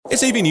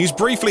It's EV News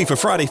briefly for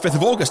Friday, 5th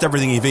of August.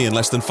 Everything EV in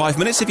less than 5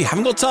 minutes. If you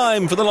haven't got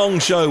time for the long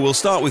show, we'll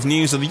start with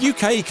news of the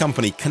UK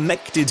company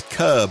Connected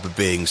Kerb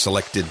being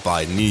selected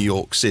by New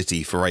York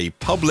City for a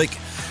public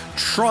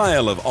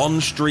trial of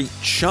on-street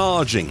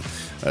charging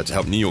to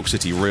help New York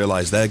City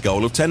realise their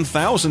goal of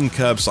 10,000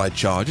 curbside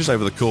chargers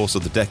over the course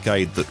of the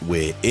decade that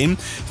we're in.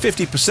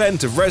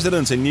 50% of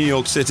residents in New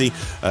York City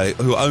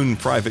who own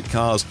private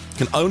cars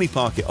can only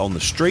park it on the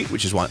street,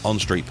 which is why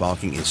on-street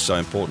parking is so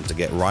important to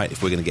get right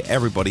if we're going to get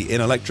everybody in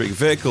electric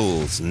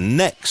vehicles.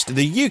 Next,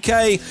 the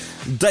UK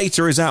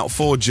data is out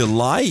for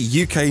July.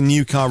 UK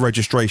new car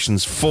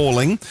registrations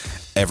falling.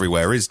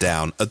 Everywhere is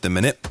down at the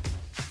minute.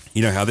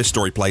 You know how this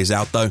story plays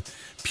out, though.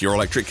 Pure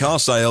electric car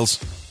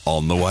sales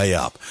on the way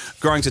up,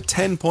 growing to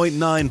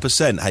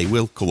 10.9%. Hey,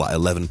 we'll call that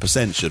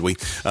 11%, should we?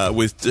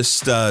 With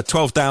just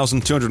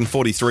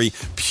 12,243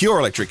 pure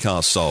electric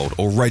cars sold,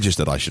 or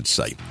registered, I should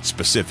say,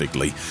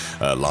 specifically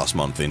last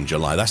month in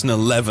July. That's an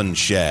 11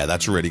 share.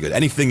 That's really good.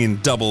 Anything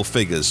in double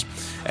figures,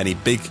 any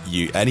big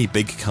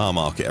car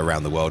market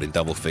around the world in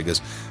double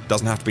figures,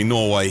 doesn't have to be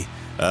Norway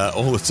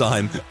all the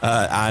time,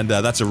 and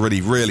that's a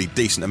really, really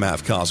decent amount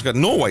of cars.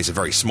 Norway's a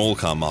very small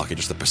car market,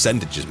 just the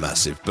percentage is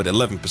massive, but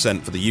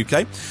 11% for the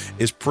UK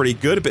is pretty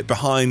good, a bit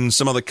behind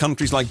some other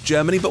countries like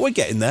Germany, but we're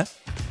getting there.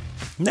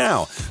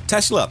 Now,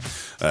 Tesla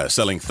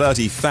selling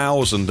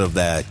 30,000 of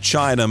their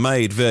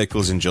China-made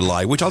vehicles in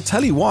July, which I'll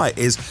tell you why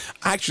is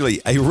actually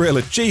a real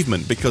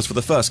achievement, because for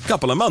the first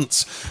couple of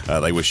months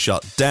they were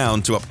shut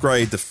down to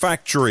upgrade the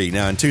factory.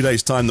 Now, in 2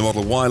 days' time, the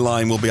Model Y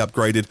line will be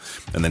upgraded,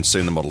 and then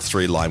soon the Model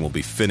 3 line will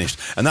be finished.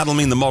 And that'll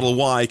mean the Model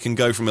Y can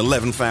go from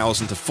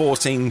 11,000 to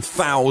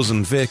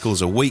 14,000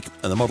 vehicles a week,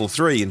 and the Model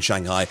 3 in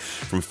Shanghai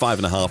from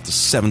 5,500 to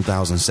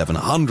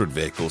 7,700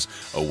 vehicles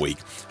a week,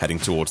 heading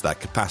towards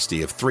that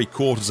capacity of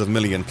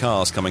 750,000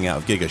 cars coming out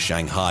of Giga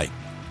Shanghai.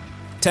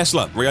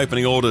 Tesla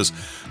reopening orders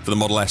for the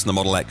Model S and the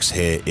Model X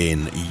here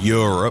in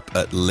Europe,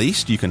 at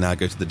least. You can now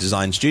go to the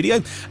design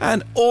studio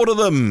and order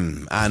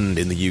them. And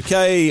in the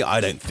UK,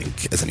 I don't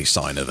think there's any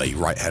sign of a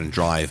right-hand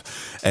drive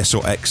S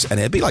or X,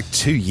 and it'd be like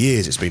 2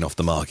 years it's been off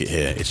the market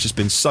here. It's just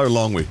been so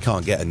long we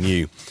can't get a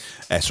new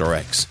S or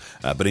X.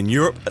 But in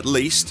Europe, at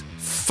least,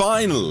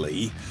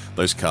 finally,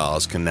 those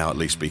cars can now at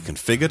least be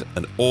configured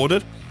and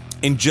ordered.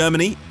 In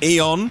Germany,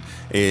 E.ON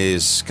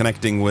is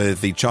connecting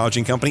with the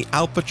charging company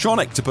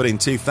Alpitronic to put in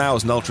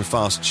 2,000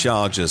 ultra-fast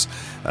chargers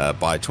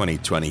by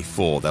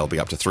 2024. They'll be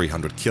up to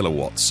 300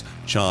 kilowatts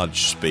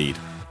charge speed.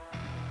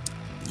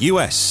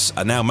 US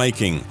are now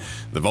making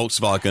the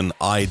Volkswagen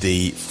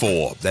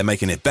ID.4. They're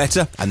making it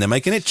better and they're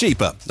making it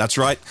cheaper. That's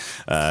right.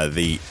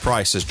 The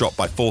price has dropped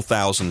by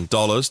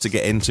 $4,000 to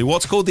get into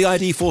what's called the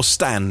ID.4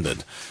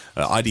 Standard.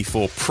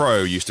 ID.4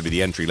 Pro used to be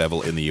the entry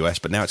level in the US,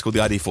 but now it's called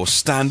the ID.4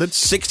 Standard.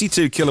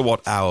 62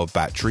 kilowatt hour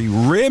battery,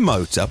 rear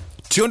motor,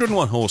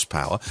 201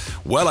 horsepower,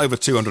 well over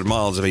 200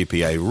 miles of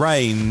EPA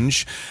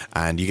range,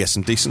 and you get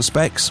some decent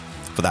specs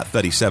for that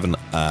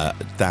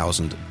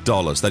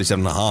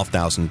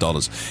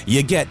 $37,500.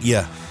 You get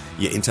your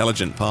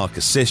intelligent park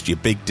assist, your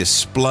big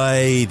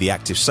display, the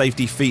active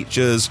safety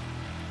features,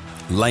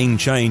 lane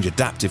change,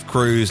 adaptive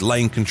cruise,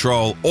 lane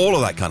control, all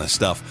of that kind of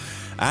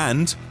stuff.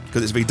 And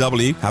because it's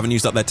VW, haven't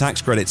used up their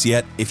tax credits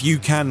yet, if you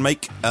can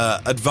make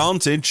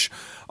advantage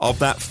of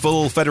that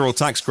full federal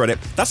tax credit,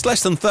 that's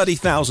less than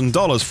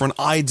 $30,000 for an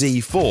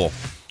ID.4,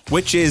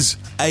 which is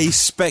a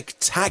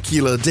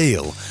spectacular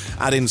deal.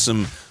 Add in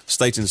some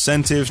state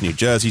incentives. New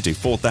Jersey do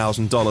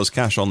 $4,000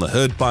 cash on the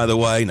hood, by the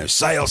way. No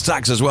sales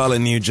tax as well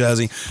in New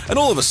Jersey. And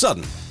all of a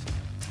sudden,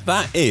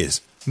 that is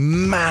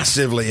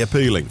massively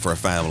appealing for a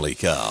family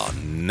car.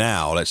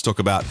 Now, let's talk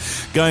about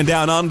going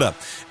down under.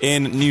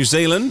 In New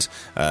Zealand,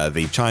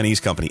 the Chinese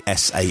company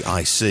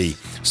SAIC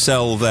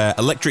sell their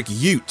electric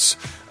ute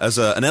as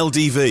an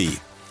LDV.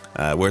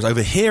 Whereas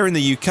over here in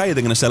the UK, they're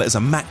going to sell it as a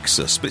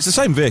Maxus. But it's the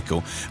same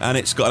vehicle, and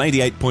it's got an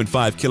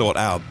 88.5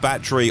 kilowatt-hour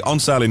battery, on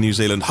sale in New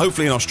Zealand,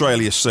 hopefully in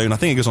Australia soon. I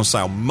think it goes on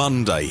sale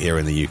Monday here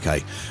in the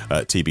UK.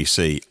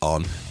 TBC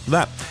on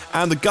that.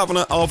 And the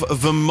governor of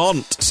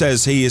Vermont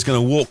says he is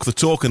going to walk the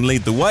talk and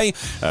lead the way,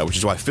 which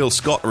is why Phil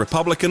Scott, a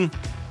Republican,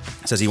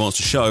 says he wants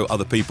to show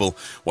other people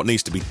what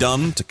needs to be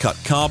done to cut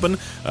carbon,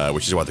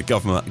 which is why the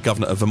governor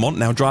of Vermont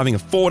now driving a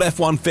Ford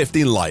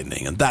F-150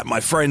 Lightning. And that, my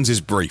friends, is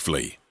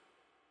briefly.